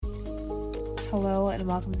Hello and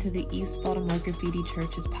welcome to the East Baltimore Graffiti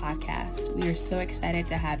Church's podcast. We are so excited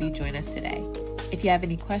to have you join us today. If you have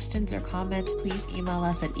any questions or comments, please email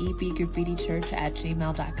us at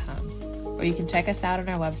ebgraffitichurch@gmail.com, or you can check us out on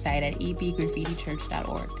our website at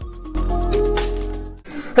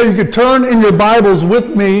ebgraffitichurch.org. Hey, you could turn in your Bibles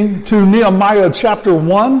with me to Nehemiah chapter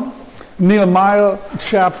 1. Nehemiah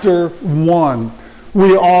chapter 1.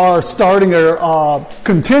 We are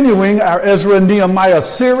continuing our Ezra and Nehemiah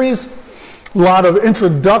series. A lot of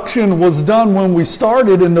introduction was done when we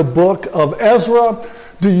started in the book of Ezra.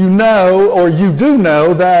 Do you know, or you do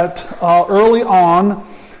know, that early on,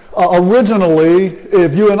 originally,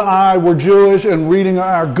 if you and I were Jewish and reading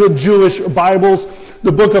our good Jewish Bibles,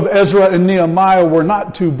 the book of Ezra and Nehemiah were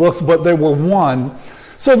not two books, but they were one.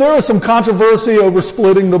 So there is some controversy over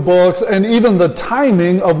splitting the books and even the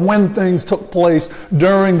timing of when things took place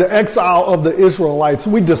during the exile of the Israelites.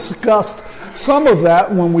 We discussed some of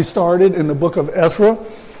that when we started in the book of Ezra.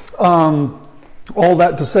 All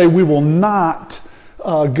that to say, we will not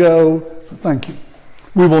go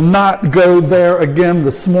there again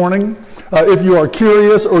this morning. If you are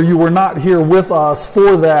curious or you were not here with us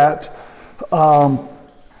for that,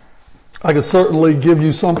 I could certainly give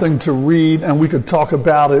you something to read and we could talk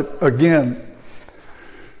about it again.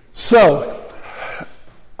 So,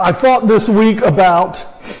 I thought this week about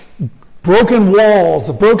broken walls,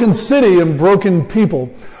 a broken city, and broken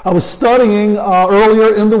people. I was studying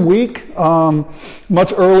earlier in the week,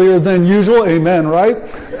 much earlier than usual, amen, right?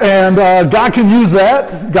 And God can use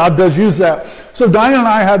that. God does use that. So Diane and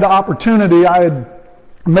I had the opportunity, I had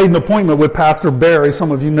made an appointment with Pastor Barry.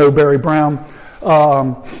 Some of you know Barry Brown.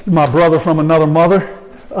 My brother from another mother.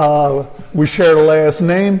 We share the last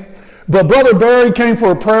name. But Brother Barry came for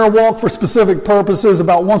a prayer walk for specific purposes.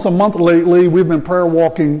 About once a month lately, we've been prayer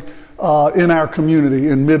walking in our community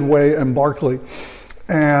in Midway and Barclay.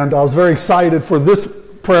 And I was very excited for this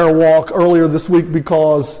prayer walk earlier this week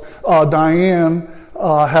because Diane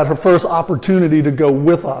had her first opportunity to go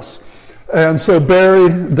with us. And so Barry,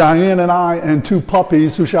 Diane, and I, and two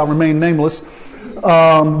puppies who shall remain nameless,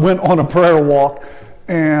 went on a prayer walk,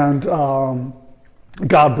 and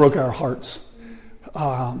God broke our hearts.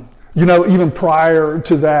 Even prior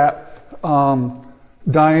to that,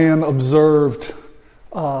 Diane observed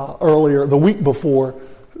earlier, the week before,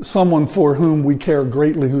 someone for whom we care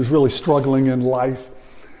greatly who's really struggling in life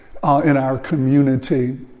in our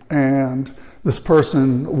community. And this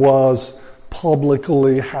person was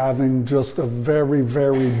publicly having just a very,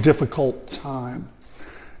 very difficult time.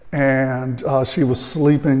 And she was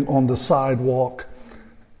sleeping on the sidewalk,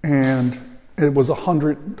 and it was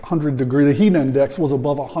 100 degree. The heat index was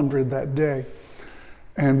above 100 that day,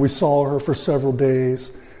 and we saw her for several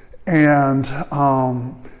days. And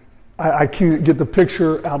I can't get the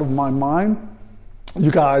picture out of my mind.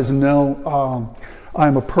 You guys know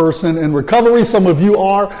I'm a person in recovery. Some of you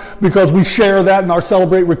are, because we share that in our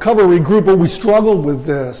Celebrate Recovery group, but we struggled with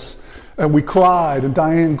this. And we cried, and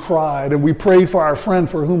Diane cried, and we prayed for our friend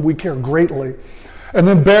for whom we care greatly. And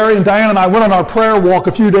then Barry and Diane and I went on our prayer walk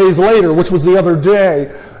a few days later, which was the other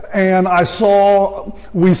day, and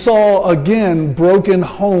we saw again broken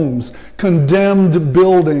homes, condemned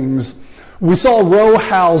buildings. We saw row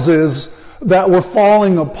houses that were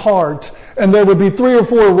falling apart, and there would be 3 or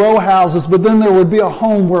 4 row houses, but then there would be a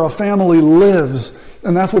home where a family lives.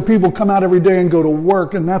 And that's where people come out every day and go to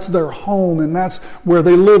work, and that's their home, and that's where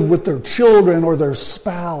they live with their children or their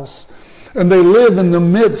spouse. And they live in the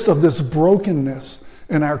midst of this brokenness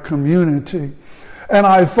in our community. And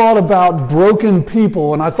I thought about broken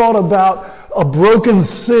people, and I thought about a broken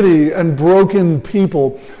city and broken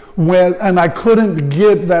people, and I couldn't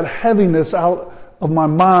get that heaviness out of my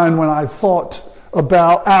mind when I thought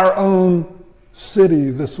about our own city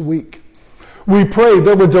this week. We prayed.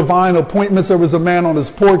 There were divine appointments. There was a man on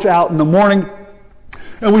his porch out in the morning,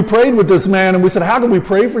 and we prayed with this man, and we said, how can we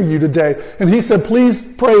pray for you today? And he said, please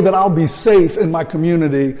pray that I'll be safe in my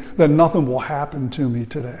community, that nothing will happen to me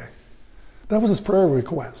today. That was his prayer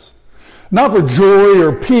request. Not for joy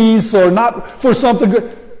or peace or not for something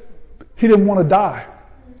good. He didn't want to die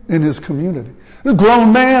in his community. A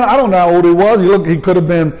grown man, I don't know how old he was. He could have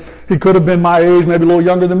been my age, maybe a little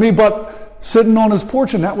younger than me, but sitting on his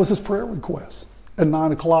porch, and that was his prayer request at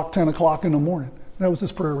 9 o'clock, 10 o'clock in the morning. That was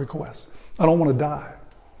his prayer request. I don't want to die.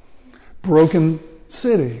 Broken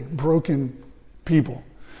city, broken people.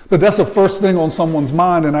 But that's the first thing on someone's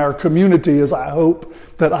mind in our community is I hope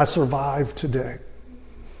that I survive today.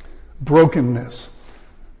 Brokenness.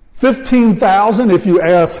 15,000, if you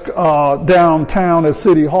ask downtown at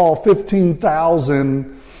City Hall,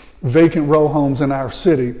 15,000 vacant row homes in our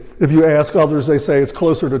city. If you ask others, they say it's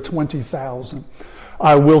closer to 20,000.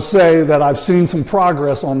 I will say that I've seen some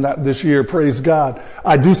progress on that this year, praise God.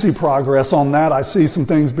 I do see progress on that. I see some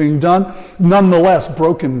things being done. Nonetheless,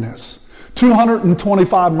 brokenness.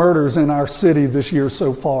 225 murders in our city this year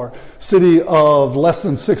so far. City of less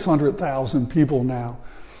than 600,000 people now.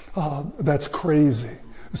 That's crazy.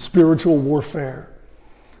 Spiritual warfare.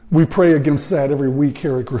 We pray against that every week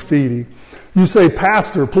here at Graffiti. You say,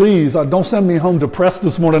 Pastor, please, don't send me home depressed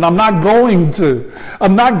this morning. I'm not going to.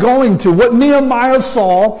 I'm not going to. What Nehemiah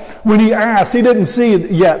saw when he asked, he didn't see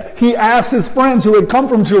it yet. He asked his friends who had come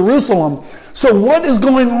from Jerusalem, so what is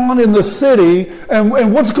going on in the city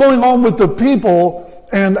and what's going on with the people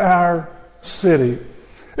in our city?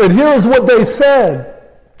 And here is what they said.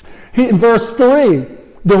 In verse 3,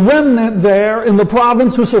 the remnant there in the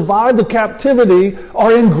province who survived the captivity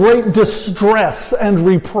are in great distress and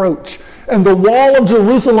reproach. And the wall of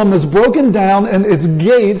Jerusalem is broken down and its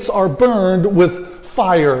gates are burned with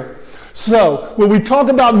fire. So when we talk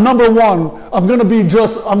about number one, I'm going to be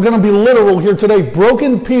literal here today.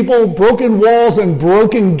 Broken people, broken walls, and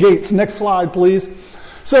broken gates. Next slide, please.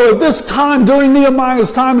 So at this time, during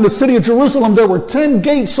Nehemiah's time in the city of Jerusalem, there were 10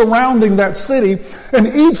 gates surrounding that city,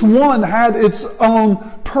 and each one had its own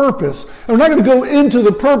purpose. And we're not going to go into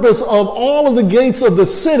the purpose of all of the gates of the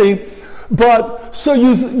city, but so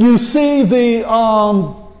you see the,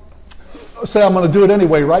 say I'm going to do it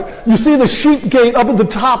anyway, right? You see the sheep gate up at the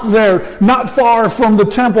top there, not far from the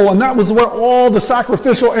temple, and that was where all the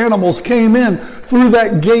sacrificial animals came in through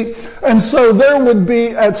that gate. And so there would be,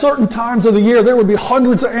 at certain times of the year, there would be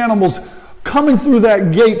hundreds of animals coming through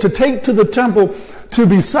that gate to take to the temple to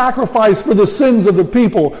be sacrificed for the sins of the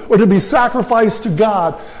people, or to be sacrificed to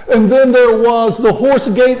God. And then there was the horse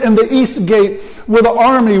gate and the east gate, where the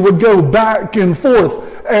army would go back and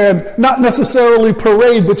forth, and not necessarily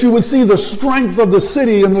parade, but you would see the strength of the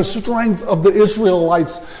city and the strength of the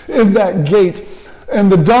Israelites in that gate. And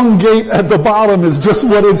the dung gate at the bottom is just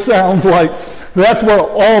what it sounds like. That's where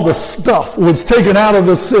all the stuff was taken out of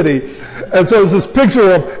the city. And so it's this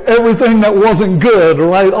picture of everything that wasn't good,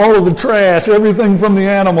 right? All of the trash, everything from the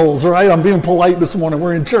animals, right? I'm being polite this morning.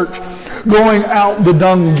 We're in church. Going out the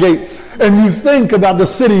dung gate. And you think about the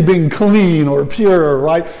city being clean or pure,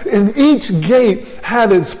 right? And each gate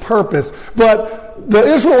had its purpose. But the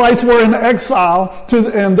Israelites were in exile,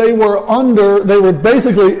 and they were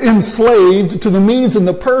basically enslaved to the Medes and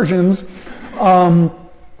the Persians.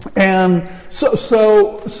 And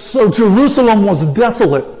so Jerusalem was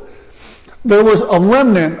desolate. There was a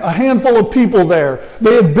remnant, a handful of people there.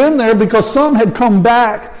 They had been there because some had come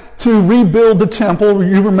back to rebuild the temple.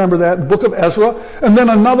 You remember that, book of Ezra. And then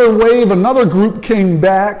another wave, another group came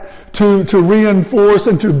back to reinforce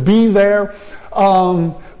and to be there.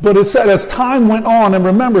 But it said as time went on, and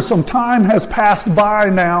remember, some time has passed by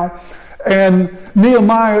now, and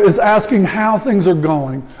Nehemiah is asking how things are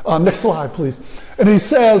going. Next slide, please. And he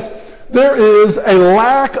says, there is a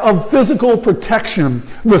lack of physical protection.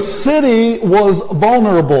 The city was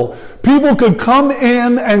vulnerable. People could come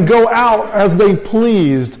in and go out as they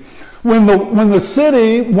pleased. When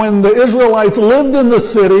the Israelites lived in the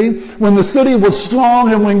city, when the city was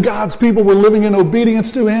strong and when God's people were living in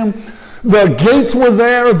obedience to Him, the gates were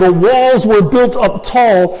there, the walls were built up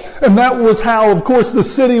tall, and that was how, of course, the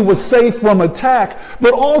city was safe from attack.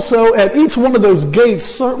 But also, at each one of those gates,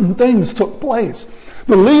 certain things took place.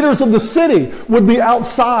 The leaders of the city would be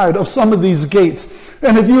outside of some of these gates.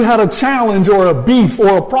 And if you had a challenge or a beef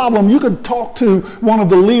or a problem, you could talk to one of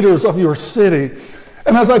the leaders of your city.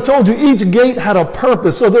 And as I told you, each gate had a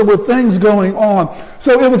purpose, so there were things going on.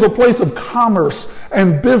 So it was a place of commerce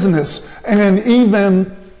and business and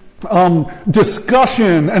even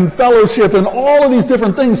discussion and fellowship, and all of these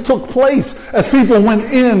different things took place as people went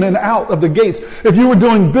in and out of the gates. If you were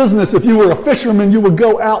doing business, if you were a fisherman, you would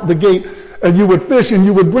go out the gate and you would fish, and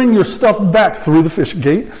you would bring your stuff back through the fish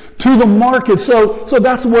gate to the market. So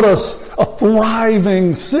that's what a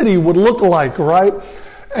thriving city would look like, right?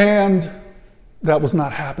 And that was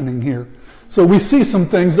not happening here. So we see some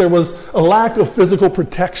things. There was a lack of physical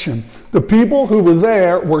protection. The people who were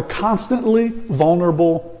there were constantly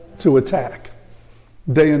vulnerable to attack.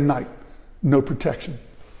 Day and night, no protection.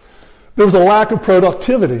 There was a lack of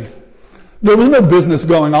productivity. There was no business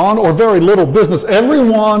going on, or very little business.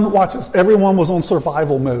 Everyone, watch this, everyone was on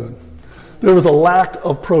survival mode. There was a lack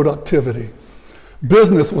of productivity.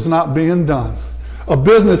 Business was not being done. A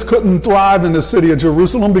business couldn't thrive in the city of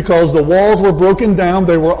Jerusalem because the walls were broken down,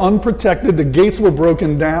 they were unprotected, the gates were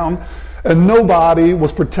broken down, and nobody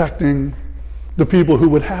was protecting the people who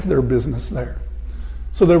would have their business there.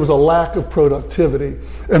 So there was a lack of productivity.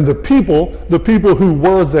 And the people who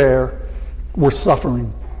were there were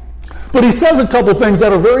suffering. But he says a couple things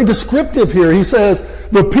that are very descriptive here. He says,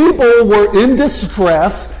 the people were in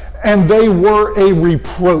distress and they were a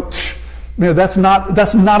reproach. Now, that's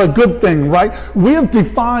not a good thing, right? We have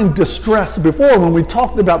defined distress before when we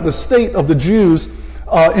talked about the state of the Jews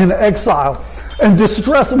in exile. And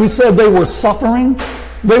distress, we said they were suffering.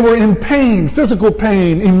 They were in pain, physical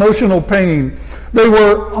pain, emotional pain. They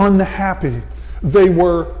were unhappy. They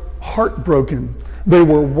were heartbroken. They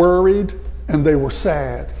were worried, and they were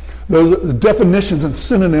sad. Those are the definitions and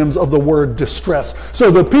synonyms of the word distress. So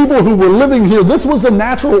the people who were living here, this was the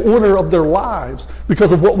natural order of their lives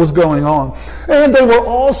because of what was going on. And they were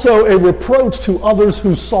also a reproach to others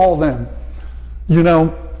who saw them. You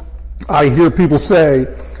know, I hear people say,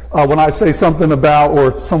 when I say something about,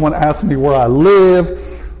 or someone asks me where I live,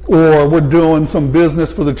 or we're doing some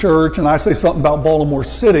business for the church, and I say something about Baltimore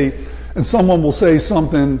City, and someone will say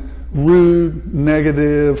something rude,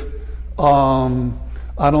 negative,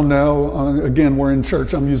 I don't know. Again, we're in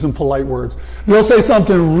church. I'm using polite words. They'll say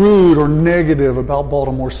something rude or negative about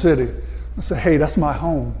Baltimore City. I say, hey, that's my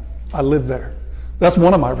home. I live there. That's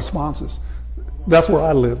one of my responses. That's where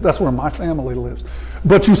I live. That's where my family lives.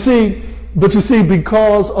 But you see,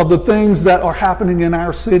 because of the things that are happening in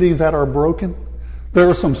our city that are broken, there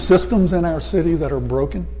are some systems in our city that are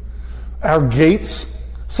broken. Our gates,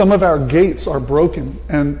 some of our gates are broken,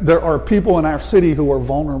 and there are people in our city who are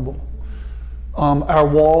vulnerable. Our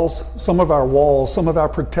walls, some of our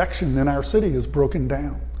protection in our city is broken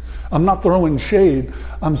down. I'm not throwing shade.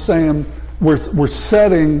 I'm saying we're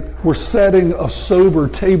setting a sober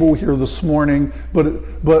table here this morning, but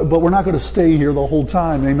we're not going to stay here the whole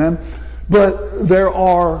time, amen? But there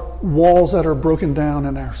are walls that are broken down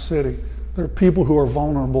in our city. There are people who are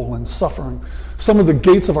vulnerable and suffering. Some of the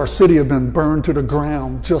gates of our city have been burned to the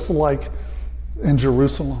ground, just like in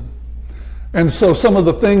Jerusalem. And so some of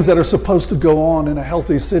the things that are supposed to go on in a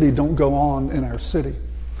healthy city don't go on in our city.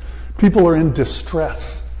 People are in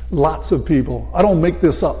distress. Lots of people. I don't make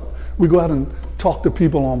this up. We go out and talk to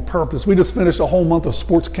people on purpose. We just finished a whole month of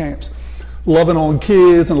sports camps, loving on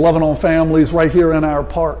kids and loving on families right here in our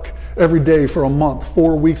park every day for a month,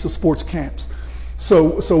 4 weeks of sports camps.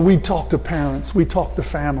 So we talk to parents. We talk to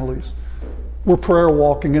families. We're prayer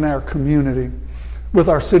walking in our community with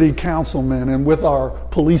our city councilmen and with our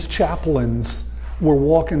police chaplains. We're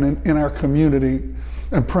walking in our community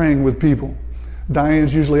and praying with people.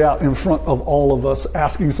 Diane's usually out in front of all of us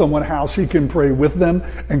asking someone how she can pray with them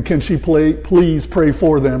and can she please pray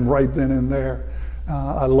for them right then and there.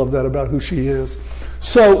 I love that about who she is.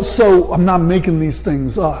 So I'm not making these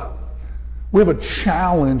things up. We have a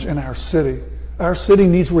challenge in our city. Our city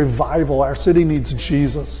needs revival. Our city needs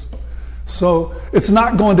Jesus. So it's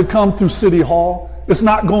not going to come through City Hall. It's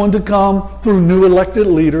not going to come through new elected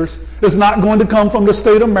leaders. It's not going to come from the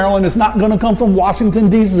state of Maryland. It's not going to come from Washington,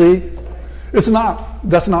 D.C. It's not.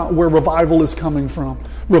 That's not where revival is coming from.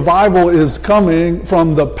 Revival is coming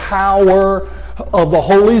from the power of the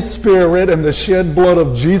Holy Spirit and the shed blood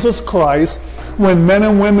of Jesus Christ when men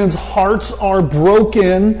and women's hearts are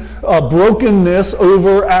broken, brokenness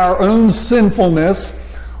over our own sinfulness.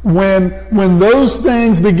 When those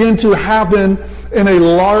things begin to happen in a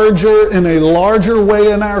larger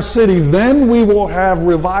way in our city, then we will have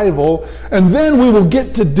revival, and then we will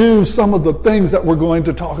get to do some of the things that we're going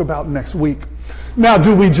to talk about next week. Now,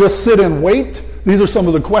 do we just sit and wait? These are some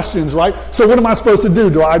of the questions, right? So what am I supposed to do?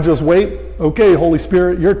 Do I just wait? Okay, Holy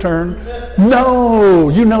Spirit, your turn. No,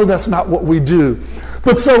 you know that's not what we do.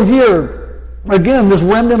 But so here, again, this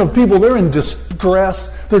remnant of people, they're in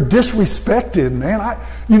distress. They're disrespected, man.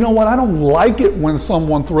 You know what? I don't like it when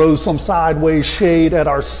someone throws some sideways shade at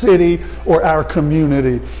our city or our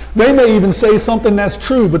community. They may even say something that's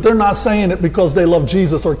true, but they're not saying it because they love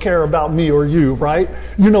Jesus or care about me or you, right?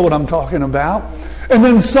 You know what I'm talking about. And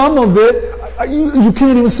then some of it, you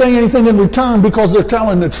can't even say anything in return because they're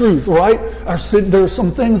telling the truth, right? Our city, there are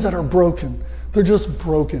some things that are broken. They're just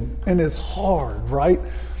broken, and it's hard, right?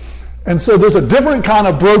 And so there's a different kind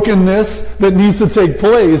of brokenness that needs to take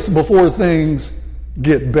place before things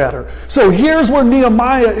get better. So here's where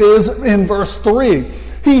Nehemiah is in verse 3.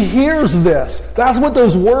 He hears this. That's what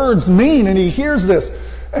those words mean, and he hears this.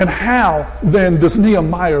 And how then does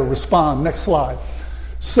Nehemiah respond? Next slide.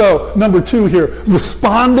 So, number 2 here,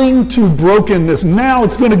 responding to brokenness. Now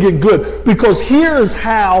it's going to get good, because here's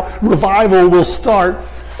how revival will start.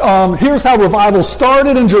 Here's how revival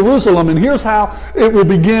started in Jerusalem, and here's how it will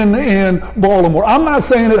begin in Baltimore. I'm not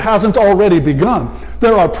saying it hasn't already begun.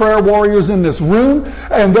 There are prayer warriors in this room,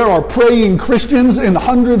 and there are praying Christians in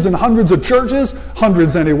hundreds and hundreds of churches,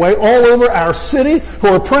 hundreds anyway, all over our city, who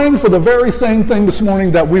are praying for the very same thing this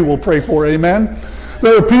morning that we will pray for. Amen?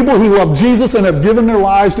 There are people who love Jesus and have given their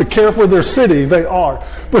lives to care for their city. They are.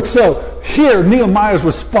 But so, here, Nehemiah's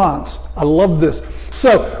response. I love this.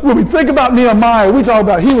 So, when we think about Nehemiah, we talk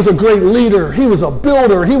about he was a great leader. He was a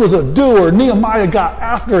builder. He was a doer. Nehemiah got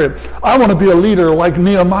after it. I want to be a leader like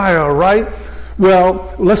Nehemiah, right?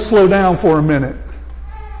 Well, let's slow down for a minute.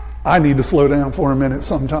 I need to slow down for a minute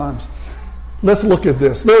sometimes. Let's look at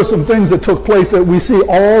this. There are some things that took place that we see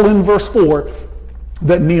all in verse 4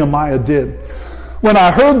 that Nehemiah did. When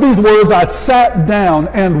I heard these words, I sat down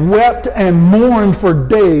and wept and mourned for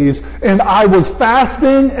days, and I was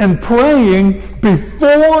fasting and praying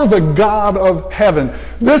before the God of heaven.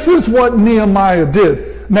 This is what Nehemiah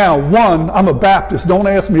did. Now, one, I'm a Baptist. Don't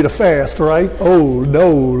ask me to fast, right? Oh,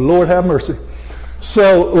 no, Lord have mercy.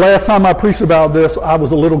 So last time I preached about this, I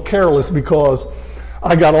was a little careless because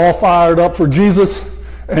I got all fired up for Jesus.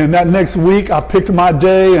 And that next week, I picked my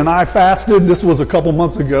day and I fasted. This was a couple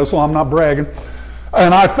months ago, so I'm not bragging.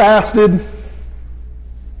 And I fasted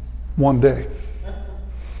one day.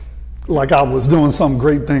 Like I was doing some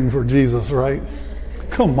great thing for Jesus, right?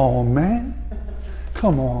 Come on, man.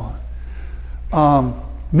 Come on.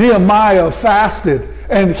 Nehemiah fasted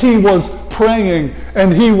and he was praying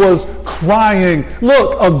and he was crying.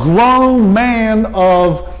 Look, a grown man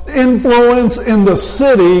of influence in the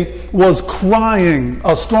city was crying.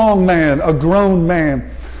 A strong man, a grown man.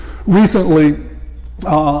 Recently,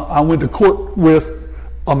 I went to court with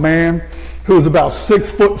a man who is about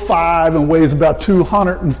 6'5" and weighs about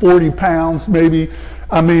 240 pounds, maybe.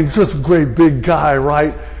 I mean, just a great big guy,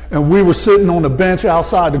 right? And we were sitting on a bench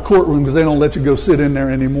outside the courtroom because they don't let you go sit in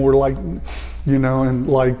there anymore, like, you know, and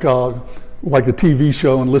like a TV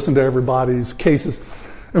show and listen to everybody's cases.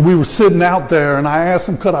 And we were sitting out there, and I asked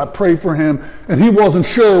him, could I pray for him? And he wasn't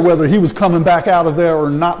sure whether he was coming back out of there or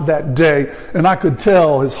not that day. And I could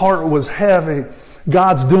tell his heart was heavy.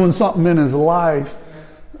 God's doing something in his life.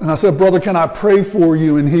 And I said, brother, can I pray for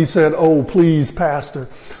you? And he said, oh, please, pastor.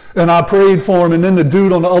 And I prayed for him, and then the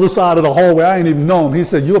dude on the other side of the hallway, I didn't even know him. He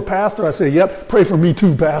said, you a pastor? I said, yep, pray for me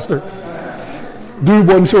too, pastor. Dude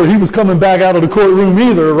wasn't sure he was coming back out of the courtroom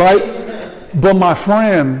either, right? But my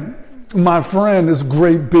friend, this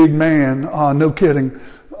great big man, no kidding,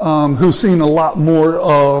 who's seen a lot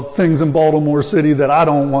more things in Baltimore City that I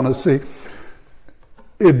don't want to see.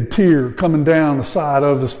 A tear coming down the side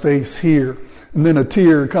of his face here, and then a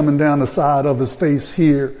tear coming down the side of his face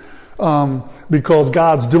here. Because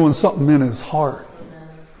God's doing something in his heart.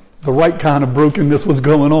 The right kind of brokenness was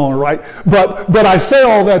going on, right? But I say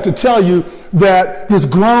all that to tell you that this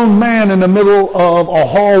grown man in the middle of a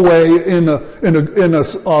hallway in a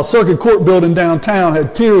circuit court building downtown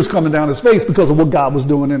had tears coming down his face because of what God was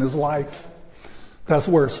doing in his life. That's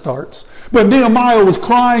where it starts. But Nehemiah was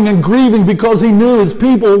crying and grieving because he knew his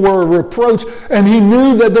people were a reproach, and he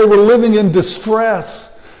knew that they were living in distress.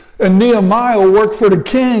 And Nehemiah worked for the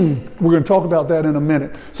king. We're going to talk about that in a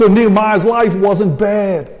minute. So Nehemiah's life wasn't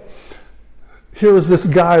bad. Here is this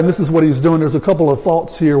guy, and this is what he's doing. There's a couple of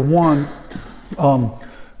thoughts here. One,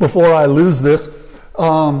 before I lose this,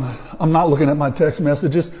 I'm not looking at my text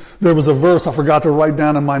messages. There was a verse I forgot to write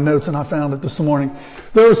down in my notes, and I found it this morning.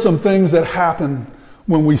 There are some things that happen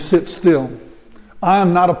when we sit still. I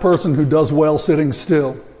am not a person who does well sitting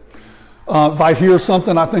still. If I hear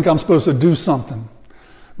something, I think I'm supposed to do something.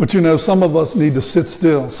 But you know, some of us need to sit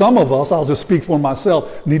still. Some of us, I'll just speak for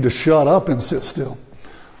myself, need to shut up and sit still.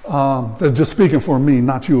 That's just speaking for me,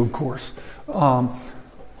 not you, of course. But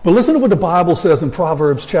listen to what the Bible says in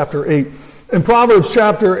Proverbs chapter 8. In Proverbs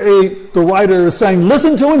chapter 8, the writer is saying,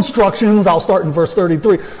 listen to instructions. I'll start in verse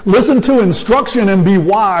 33. Listen to instruction and be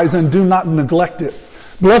wise and do not neglect it.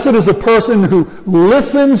 Blessed is a person who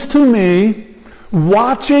listens to me,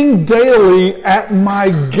 watching daily at my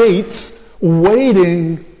gates,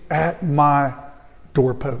 waiting at my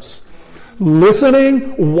doorposts.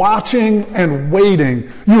 Listening, watching, and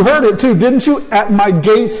waiting. You heard it too, didn't you? At my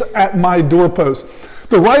gates, at my doorposts.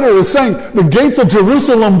 The writer is saying the gates of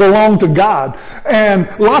Jerusalem belong to God. And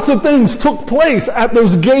lots of things took place at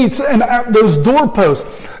those gates and at those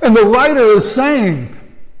doorposts. And the writer is saying,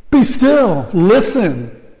 be still,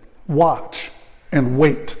 listen, watch, and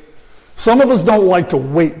wait. Some of us don't like to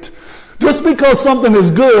wait. Just because something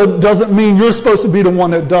is good doesn't mean you're supposed to be the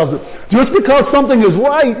one that does it. Just because something is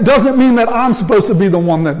right doesn't mean that I'm supposed to be the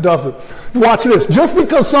one that does it. Watch this. Just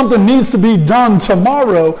because something needs to be done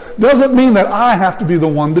tomorrow doesn't mean that I have to be the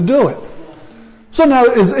one to do it. So now,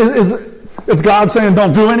 is God saying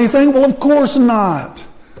don't do anything? Well, of course not.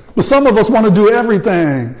 But some of us want to do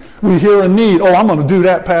everything. We hear a need. Oh, I'm going to do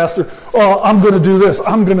that, Pastor. Oh, I'm going to do this.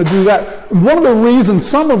 I'm going to do that. One of the reasons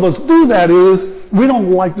some of us do that is we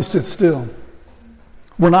don't like to sit still.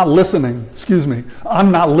 We're not listening. Excuse me.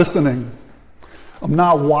 I'm not listening. I'm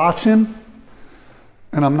not watching,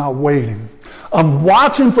 and I'm not waiting. I'm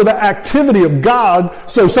watching for the activity of God,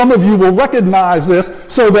 so some of you will recognize this,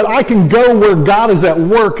 so that I can go where God is at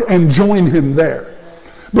work and join him there.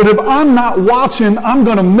 But if I'm not watching, I'm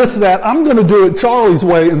going to miss that. I'm going to do it Charlie's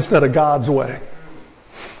way instead of God's way.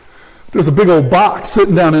 There's a big old box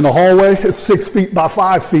sitting down in the hallway. It's 6 feet by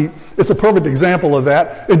 5 feet. It's a perfect example of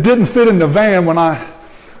that. It didn't fit in the van when I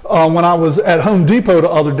was at Home Depot the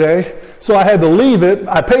other day, so I had to leave it.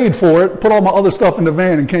 I paid for it, put all my other stuff in the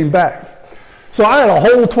van, and came back. So I had a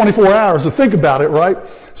whole 24 hours to think about it, right?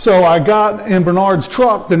 So I got in Bernard's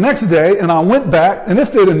truck the next day, and I went back, and it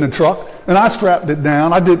fit in the truck, and I strapped it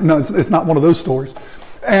down. I didn't know, it's not one of those stories.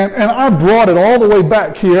 And I brought it all the way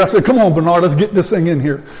back here. I said, come on, Bernard, let's get this thing in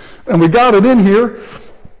here. And we got it in here,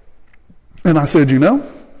 and I said,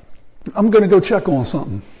 I'm going to go check on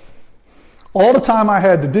something. All the time I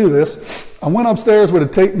had to do this, I went upstairs with a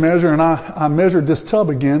tape measure, and I measured this tub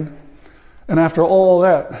again. And after all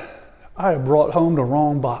that, I had brought home the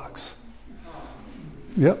wrong box.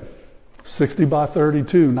 Yep, 60 by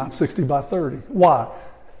 32, not 60 by 30. Why?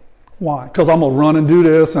 Because I'm going to run and do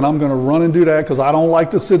this, and I'm going to run and do that, because I don't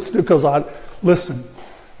like to sit still, listen,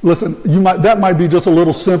 that might be just a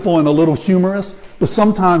little simple and a little humorous, but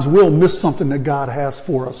sometimes we'll miss something that God has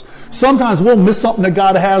for us. Sometimes we'll miss something that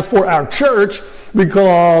God has for our church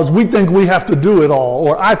because we think we have to do it all,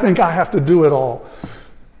 or I think I have to do it all.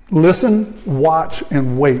 Listen, watch,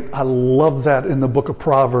 and wait. I love that in the book of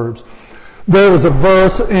Proverbs. There was a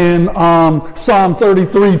verse in Psalm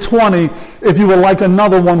 33:20. If you would like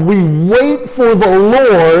another one, we wait for the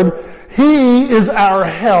Lord. He is our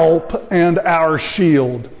help and our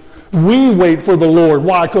shield. We wait for the Lord.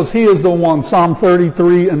 Why? Because he is the one, Psalm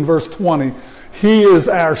 33 and verse 20. He is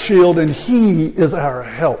our shield and he is our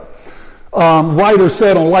help. Writer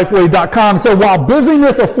said on lifeway.com, said, while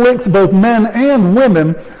busyness afflicts both men and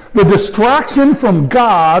women, the distraction from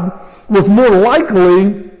God was more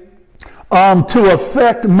likely to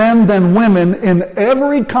affect men than women in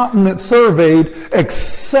every continent surveyed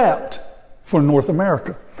except for North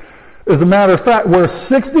America. As a matter of fact, where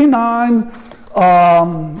 69,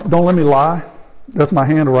 don't let me lie, that's my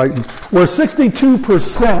handwriting, where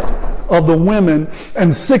 62% of the women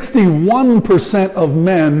and 61% of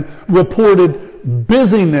men reported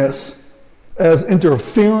busyness as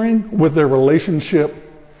interfering with their relationship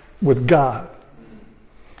with God.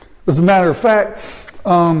 As a matter of fact,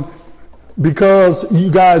 because you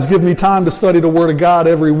guys give me time to study the Word of God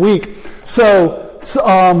every week, so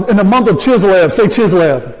in the month of Chislev, say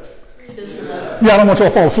Chislev. Yeah, I don't want y'all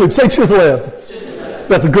to fall asleep. Say Chislev.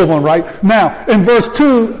 That's a good one, right? Now, in verse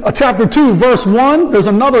 2, chapter 2, verse 1, there's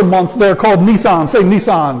another month there called Nisan. Say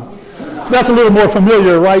Nisan. That's a little more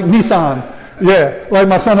familiar, right? Nisan. Yeah, like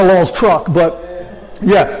my son-in-law's truck, but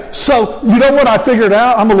yeah. So, you know what I figured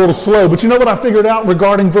out? I'm a little slow, but you know what I figured out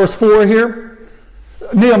regarding verse 4 here?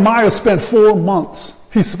 Nehemiah spent 4 months.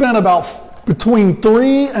 He spent about between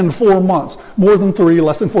 3 and 4 months. More than 3,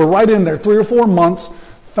 less than 4, right in there. 3 or 4 months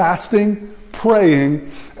fasting,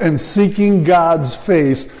 praying, and seeking God's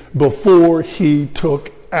face before he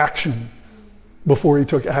took action.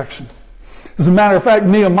 As a matter of fact,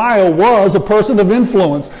 Nehemiah was a person of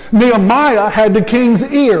influence. Nehemiah had the king's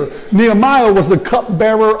ear. Nehemiah was the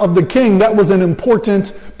cupbearer of the king. That was an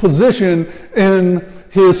important position in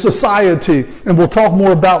his society. And we'll talk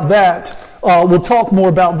more about that.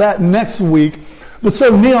 Next week. But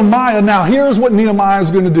so Nehemiah, now here's what Nehemiah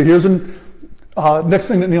is going to do. Here's next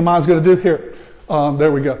thing that Nehemiah is going to do here.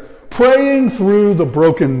 There we go. Praying through the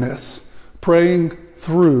brokenness.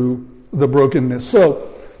 So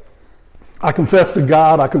I confessed to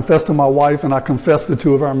God, I confessed to my wife, and I confessed to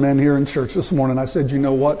 2 of our men here in church this morning. I said, you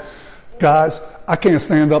know what, guys, I can't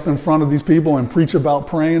stand up in front of these people and preach about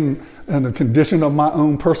praying and the condition of my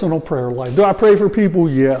own personal prayer life. Do I pray for people?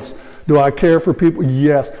 Yes. Do I care for people?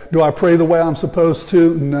 Yes. Do I pray the way I'm supposed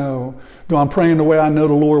to? No. Do I pray in the way I know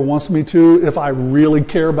the Lord wants me to? If I really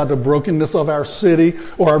care about the brokenness of our city,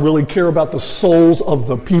 or I really care about the souls of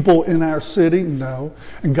the people in our city? No.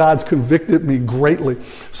 And God's convicted me greatly.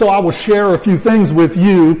 So I will share a few things with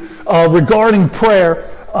you regarding prayer.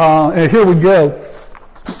 And here we go.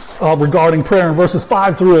 Regarding prayer in verses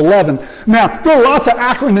 5 through 11. Now, there are lots of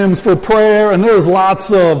acronyms for prayer, and there's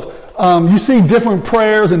lots of you see different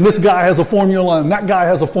prayers, and this guy has a formula, and that guy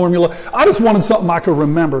has a formula. I just wanted something I could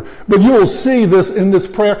remember. But you will see this in this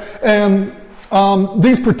prayer. And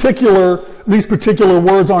these particular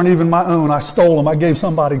words aren't even my own. I stole them. I gave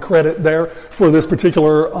somebody credit there for this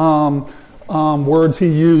particular words he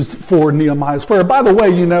used for Nehemiah's prayer. By the way,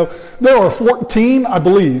 you know, there are 14, I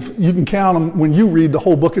believe. You can count them when you read the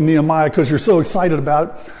whole book of Nehemiah because you're so excited about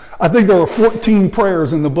it. I think there are 14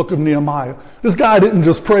 prayers in the book of Nehemiah. This guy didn't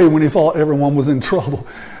just pray when he thought everyone was in trouble.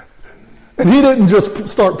 And he didn't just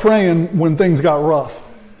start praying when things got rough.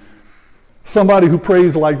 Somebody who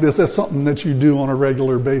prays like this, that's something that you do on a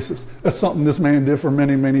regular basis. That's something this man did for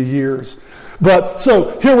many, many years. But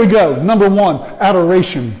so here we go. Number one,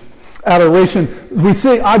 adoration. Adoration. We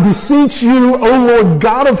say, I beseech you, O Lord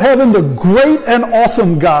God of heaven, the great and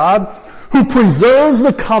awesome God, who preserves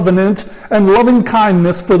the covenant and loving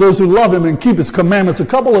kindness for those who love him and keep his commandments. A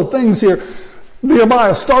couple of things here.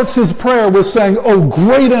 Nehemiah starts his prayer with saying, oh,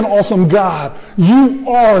 great and awesome God, you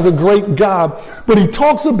are the great God. But he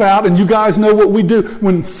talks about, and you guys know what we do,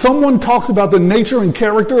 when someone talks about the nature and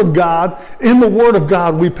character of God, in the Word of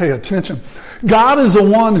God, we pay attention. God is the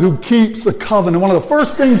one who keeps the covenant. One of the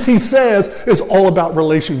first things he says is all about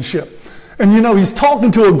relationship. And you know, he's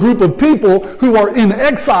talking to a group of people who are in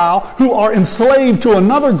exile, who are enslaved to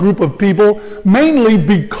another group of people, mainly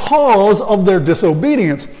because of their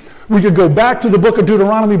disobedience. We could go back to the book of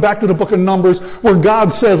Deuteronomy, back to the book of Numbers, where God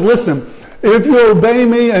says, listen, if you obey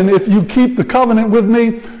me and if you keep the covenant with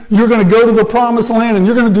me, you're going to go to the promised land and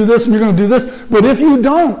you're going to do this and you're going to do this. But if you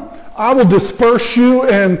don't, I will disperse you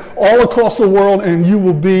and all across the world and you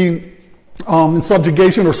will be in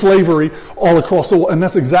subjugation or slavery all across the world. And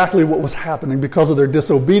that's exactly what was happening because of their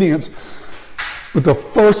disobedience. But the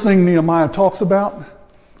first thing Nehemiah talks about,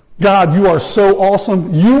 God, you are so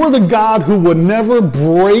awesome. You are the God who would never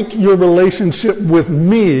break your relationship with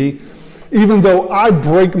me, even though I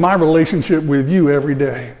break my relationship with you every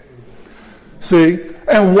day. See?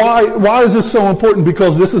 And why is this so important?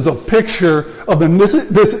 Because this is a picture of the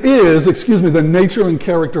nature and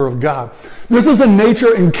character of God. This is the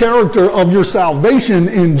nature and character of your salvation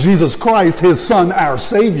in Jesus Christ, his Son, our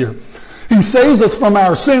Savior. He saves us from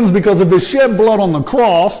our sins because of his shed blood on the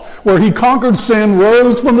cross, where he conquered sin,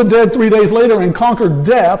 rose from the dead 3 days later, and conquered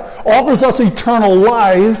death, offers us eternal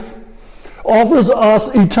life,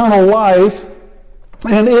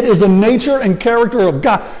 and it is the nature and character of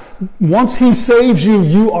God. Once he saves you,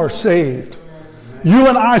 you are saved. You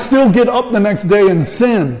and I still get up the next day and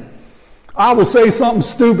sin. I will say something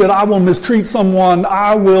stupid. I will mistreat someone.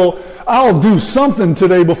 I'll do something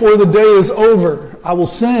today before the day is over. I will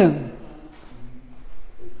sin.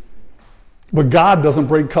 But God doesn't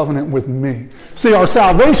break covenant with me. See, our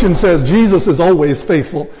salvation says Jesus is always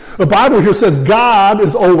faithful. The Bible here says God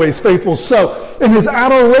is always faithful. So, in his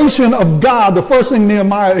adoration of God, the first thing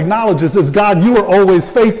Nehemiah acknowledges is, God, you are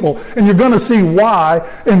always faithful. And you're going to see why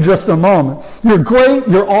in just a moment. You're great,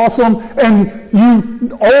 you're awesome, and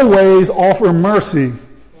you always offer mercy.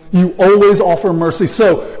 You always offer mercy.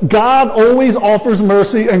 So, God always offers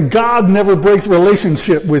mercy, and God never breaks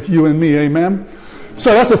relationship with you and me. Amen?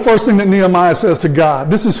 So that's the first thing that Nehemiah says to God.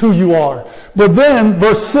 This is who you are. But then,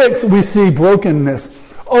 verse 6, we see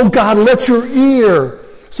brokenness. Oh God, let your ear.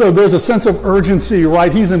 So there's a sense of urgency,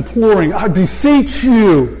 right? He's imploring, I beseech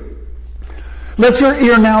you. Let your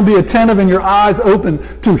ear now be attentive and your eyes open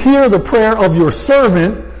to hear the prayer of your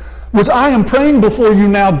servant, which I am praying before you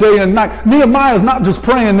now day and night. Nehemiah is not just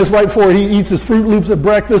praying this right before he eats his Fruit Loops at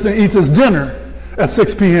breakfast and eats his dinner at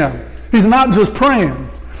 6 p.m. He's not just praying.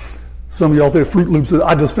 Some of y'all think Fruit Loops,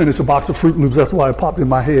 I just finished a box of Fruit Loops. That's why it popped in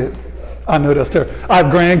my head. I know that's terrible. I have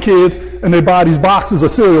grandkids, and they buy these boxes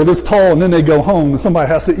of cereal this tall, and then they go home, and somebody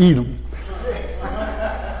has to eat them.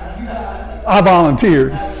 I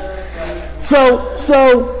volunteered. So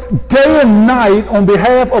day and night, on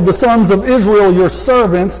behalf of the sons of Israel, your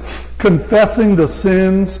servants, confessing the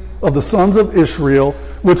sins of the sons of Israel,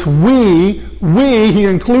 which we, he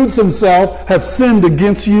includes himself, have sinned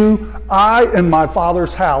against you. I and my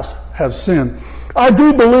father's house have sinned. I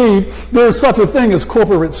do believe there is such a thing as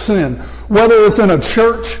corporate sin. Whether it's in a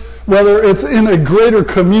church, whether it's in a greater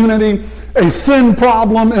community, a sin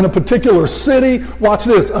problem in a particular city. Watch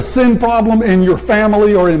this, a sin problem in your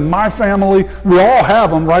family or in my family. We all have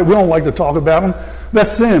them, right? We don't like to talk about them.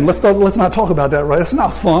 That's sin. Let's not talk about that, right? It's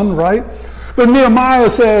not fun, right? But Nehemiah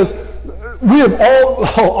says, we have all,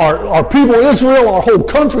 our people Israel, our whole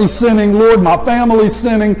country sinning, Lord, my family's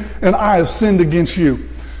sinning, and I have sinned against you.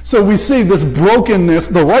 So we see this brokenness,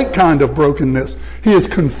 the right kind of brokenness. He is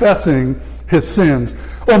confessing his sins.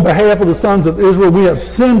 On behalf of the sons of Israel, we have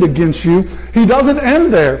sinned against you. He doesn't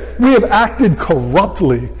end there. We have acted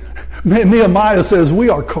corruptly. Nehemiah says we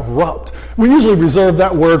are corrupt. We usually reserve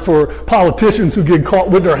that word for politicians who get caught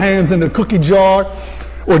with their hands in the cookie jar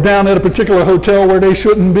or down at a particular hotel where they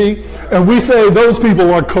shouldn't be. And we say those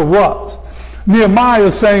people are corrupt. Nehemiah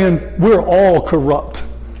is saying we're all corrupt.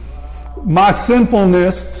 my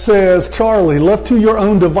sinfulness, says Charlie, left to your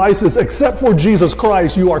own devices, except for Jesus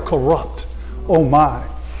Christ, you are corrupt. Oh my.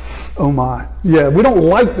 Oh my. Yeah, we don't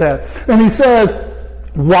like that. And he says,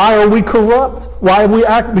 why are we corrupt? Why have we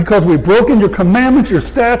act? Because we've broken your commandments, your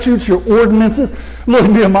statutes, your ordinances. Look,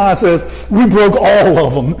 Nehemiah says, we broke all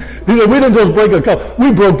of them. He said, we didn't just break a couple.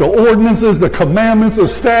 We broke the ordinances, the commandments, the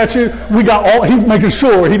statute. We got all, he's making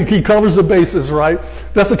sure he covers the bases, right?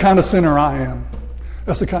 That's the kind of sinner I am.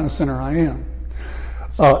 That's the kind of sinner I am.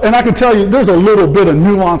 And I can tell you, there's a little bit of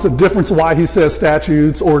nuance, a difference why he says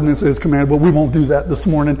statutes, ordinances, commandments, but we won't do that this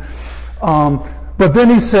morning. But then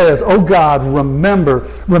he says, oh God, remember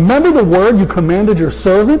the word you commanded your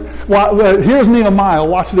servant? Well, here's Nehemiah,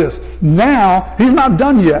 watch this. Now, he's not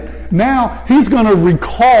done yet. Now, he's going to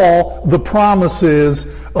recall the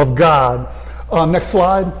promises of God. Next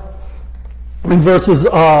slide. In verses,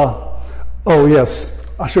 oh yes,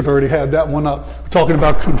 I should have already had that one up. We're talking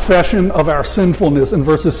about confession of our sinfulness in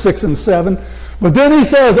verses 6 and 7. But then he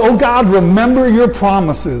says, oh God, remember your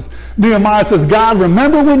promises. Nehemiah says, God,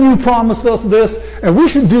 remember when you promised us this? And we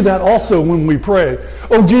should do that also when we pray.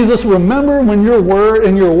 Oh Jesus, remember when in your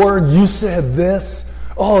word you said this?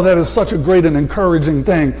 Oh, that is such a great and encouraging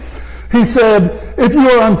thing. He said, if you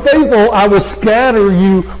are unfaithful, I will scatter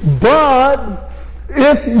you. But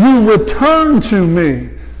if you return to me,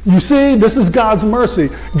 you see, this is God's mercy.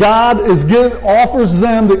 God offers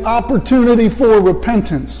them the opportunity for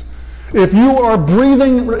repentance. If you are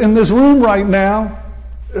breathing in this room right now,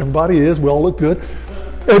 everybody is, we all look good.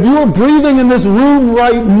 If you are breathing in this room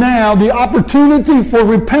right now, the opportunity for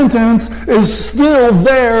repentance is still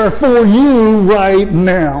there for you right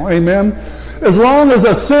now. Amen. As long as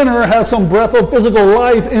a sinner has some breath of physical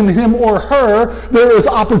life in him or her, there is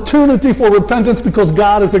opportunity for repentance because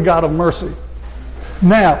God is a God of mercy.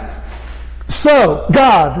 Now, so,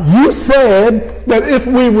 God, you said that if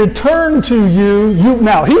we return to you,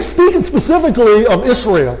 now, he's speaking specifically of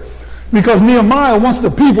Israel because Nehemiah wants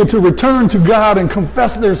the people to return to God and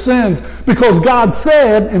confess their sins because God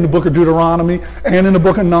said in the book of Deuteronomy and in the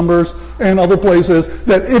book of Numbers and other places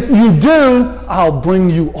that if you do, I'll bring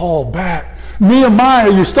you all back.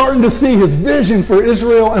 Nehemiah, you're starting to see his vision for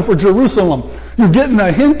Israel and for Jerusalem. You're getting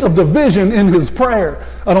a hint of the vision in his prayer.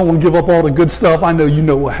 I don't want to give up all the good stuff. I know you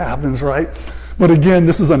know what happens, right? But again,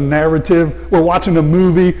 this is a narrative. We're watching a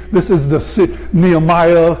movie. This is the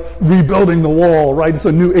Nehemiah rebuilding the wall, right? It's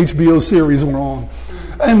a new HBO series we're on.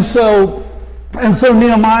 And so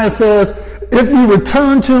Nehemiah says, if you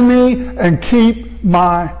return to me and keep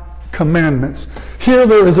my commandments. Here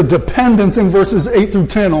there is a dependence in verses 8 through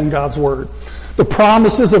 10 on God's word. The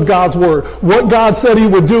promises of God's word. What God said he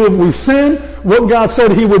would do if we sin. What God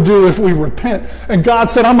said he would do if we repent. And God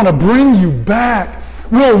said, I'm going to bring you back.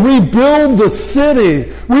 We'll rebuild the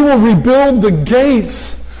city. We will rebuild the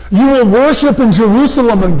gates. You will worship in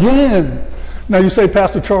Jerusalem again. Now you say,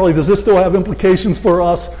 Pastor Charlie, does this still have implications for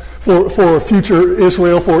us, for future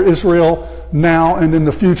Israel, for Israel now and in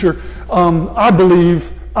the future? I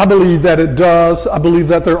believe that it does. I believe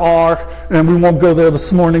that there are, and we won't go there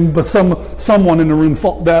this morning, but someone in the room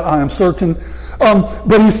thought that, I am certain.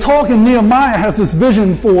 But he's talking, Nehemiah has this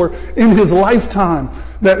vision for, in his lifetime,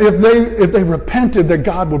 that if they repented, that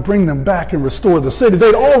God would bring them back and restore the city.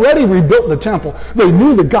 They'd already rebuilt the temple. They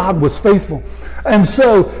knew that God was faithful. And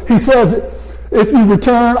so he says, if you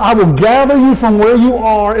return, I will gather you from where you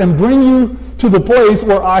are and bring you to the place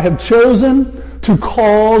where I have chosen to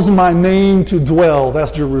cause my name to dwell.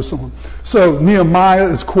 That's Jerusalem. So Nehemiah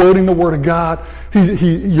is quoting the Word of God.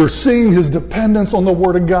 You're seeing his dependence on the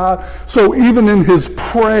Word of God. So even in his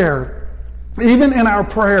prayer, even in our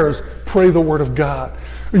prayers, pray the Word of God.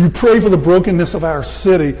 You pray for the brokenness of our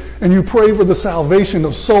city, and you pray for the salvation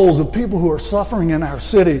of souls, of people who are suffering in our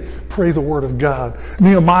city. Pray the Word of God.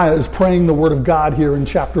 Nehemiah is praying the Word of God here in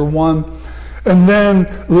chapter 1. And then,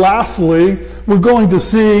 lastly, we're going to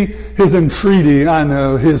see his entreaty,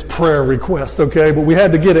 his prayer request, okay? But we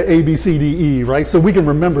had to get it A, B, C, D, E, right? So we can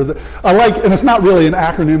remember that. And it's not really an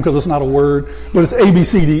acronym because it's not a word, but it's A, B,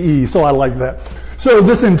 C, D, E, so I like that. So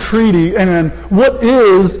this entreaty, and what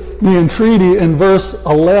is the entreaty in verse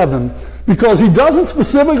 11? Because he doesn't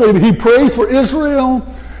specifically, he prays for Israel.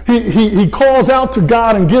 He calls out to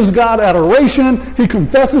God and gives God adoration. He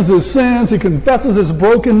confesses his sins. He confesses his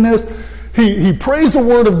brokenness. He prays the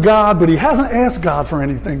word of God, but he hasn't asked God for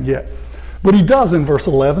anything yet. But he does in verse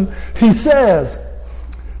 11. He says,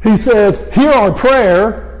 hear our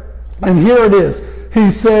prayer, and here it is.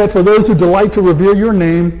 He said, for those who delight to revere your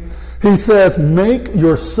name, he says, make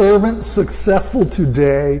your servant successful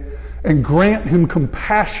today and grant him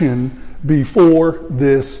compassion before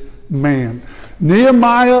this man.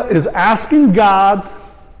 Nehemiah is asking God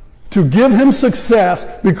to give him success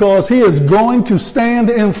because he is going to stand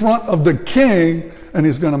in front of the king and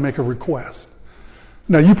he's going to make a request.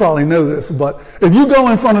 Now, you probably know this, but if you go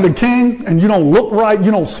in front of the king and you don't look right,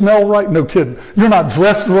 you don't smell right, no kidding, you're not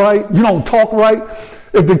dressed right, you don't talk right,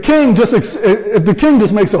 if the king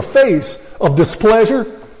just makes a face of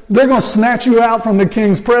displeasure, they're going to snatch you out from the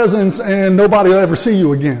king's presence and nobody will ever see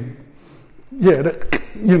you again. Yeah,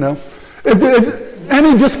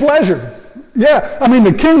 any displeasure. Yeah, I mean,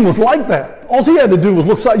 the king was like that. All he had to do was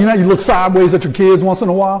look, you look sideways at your kids once in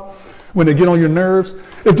a while when they get on your nerves.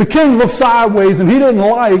 If the king looked sideways and he didn't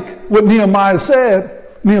like what Nehemiah said,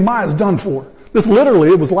 Nehemiah's done for. This literally,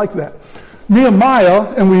 it was like that.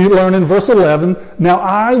 Nehemiah, and we learn in verse 11, now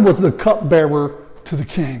I was the cupbearer to the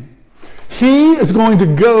king. He is going to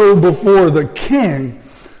go before the king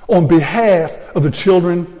on behalf of the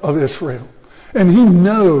children of Israel. And he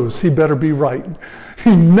knows he better be right.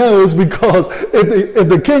 He knows because if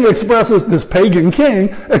the king expresses, this pagan king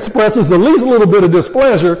expresses the least little bit of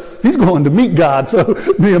displeasure, he's going to meet God. So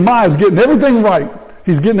Nehemiah is getting everything right.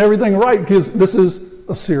 He's getting everything right because this is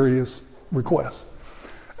a serious request.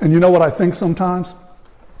 And you know what I think sometimes?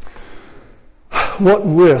 What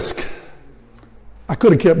risk? I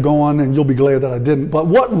could have kept going and you'll be glad that I didn't. But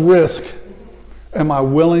what risk am I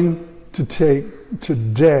willing to take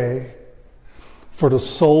today for the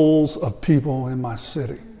souls of people in my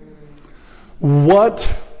city?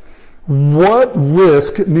 What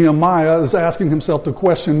risk, Nehemiah is asking himself the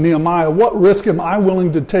question, Nehemiah, what risk am I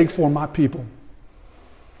willing to take for my people,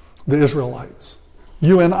 the Israelites?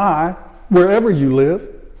 You and I, wherever you live,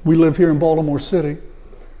 we live here in Baltimore City,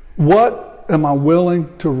 what am I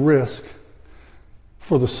willing to risk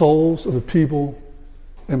for the souls of the people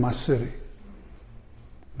in my city?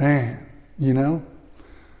 Man,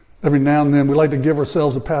 every now and then we like to give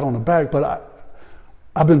ourselves a pat on the back, but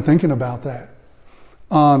I've been thinking about that.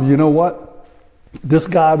 You know what? This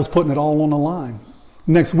guy was putting it all on the line.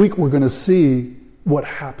 Next week we're going to see what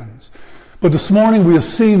happens. But this morning we have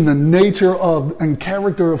seen the nature of and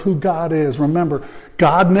character of who God is. Remember,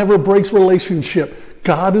 God never breaks relationship.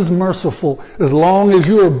 God is merciful. As long as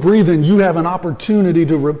you are breathing, you have an opportunity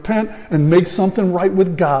to repent and make something right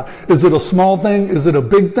with God. Is it a small thing? Is it a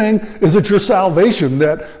big thing? Is it your salvation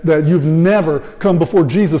that you've never come before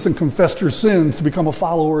Jesus and confessed your sins to become a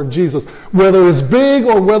follower of Jesus? Whether it's big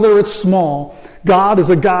or whether it's small, God is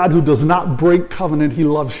a God who does not break covenant. He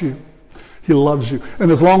loves you. He loves you.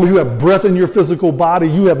 And as long as you have breath in your physical body,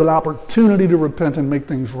 you have an opportunity to repent and make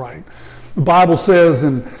things right. The Bible says,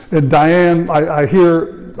 and Diane, I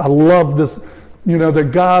love this, that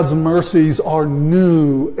God's mercies are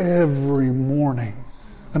new every morning.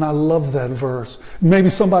 And I love that verse. Maybe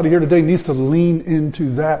somebody here today needs to lean into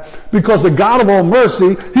that. Because the God of all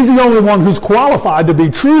mercy, He's the only one who's qualified to be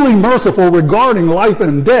truly merciful regarding life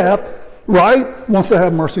and death, right? Wants to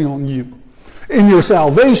have mercy on you in your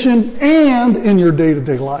salvation and in your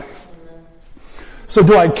day-to-day life. So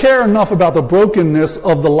do I care enough about the brokenness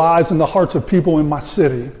of the lives and the hearts of people in my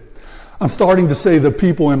city? I'm starting to say the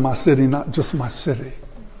people in my city, not just my city,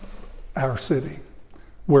 our city,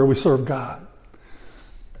 where we serve God.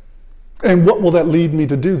 And what will that lead me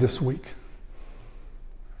to do this week?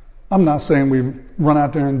 I'm not saying we run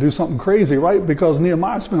out there and do something crazy, right? Because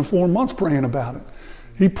Nehemiah spent 4 months praying about it.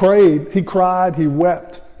 He prayed, he cried, he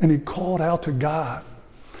wept, and he called out to God.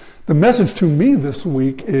 The message to me this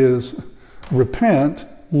week is repent,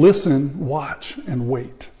 listen, watch, and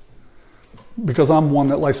wait. Because I'm one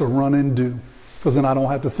that likes to run and do. Because then I don't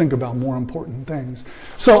have to think about more important things.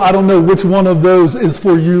 So I don't know which one of those is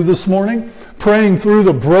for you this morning. Praying through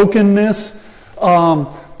the brokenness,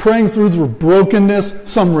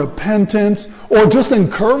 some repentance, or just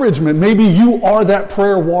encouragement. Maybe you are that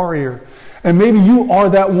prayer warrior. And maybe you are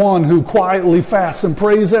that one who quietly fasts and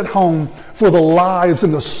prays at home for the lives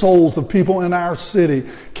and the souls of people in our city.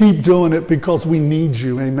 Keep doing it because we need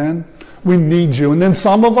you. Amen? We need you. And then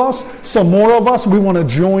some more of us, we want to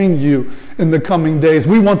join you in the coming days.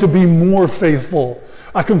 We want to be more faithful.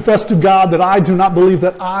 I confess to God that I do not believe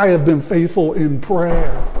that I have been faithful in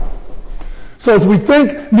prayer. So as we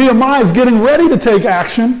think Nehemiah is getting ready to take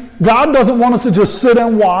action, God doesn't want us to just sit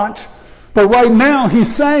and watch. But right now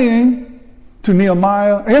he's saying to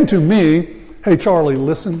Nehemiah and to me, hey, Charlie,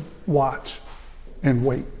 listen, watch, and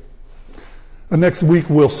wait. And next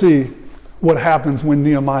week we'll see what happens when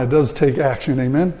Nehemiah does take action. Amen?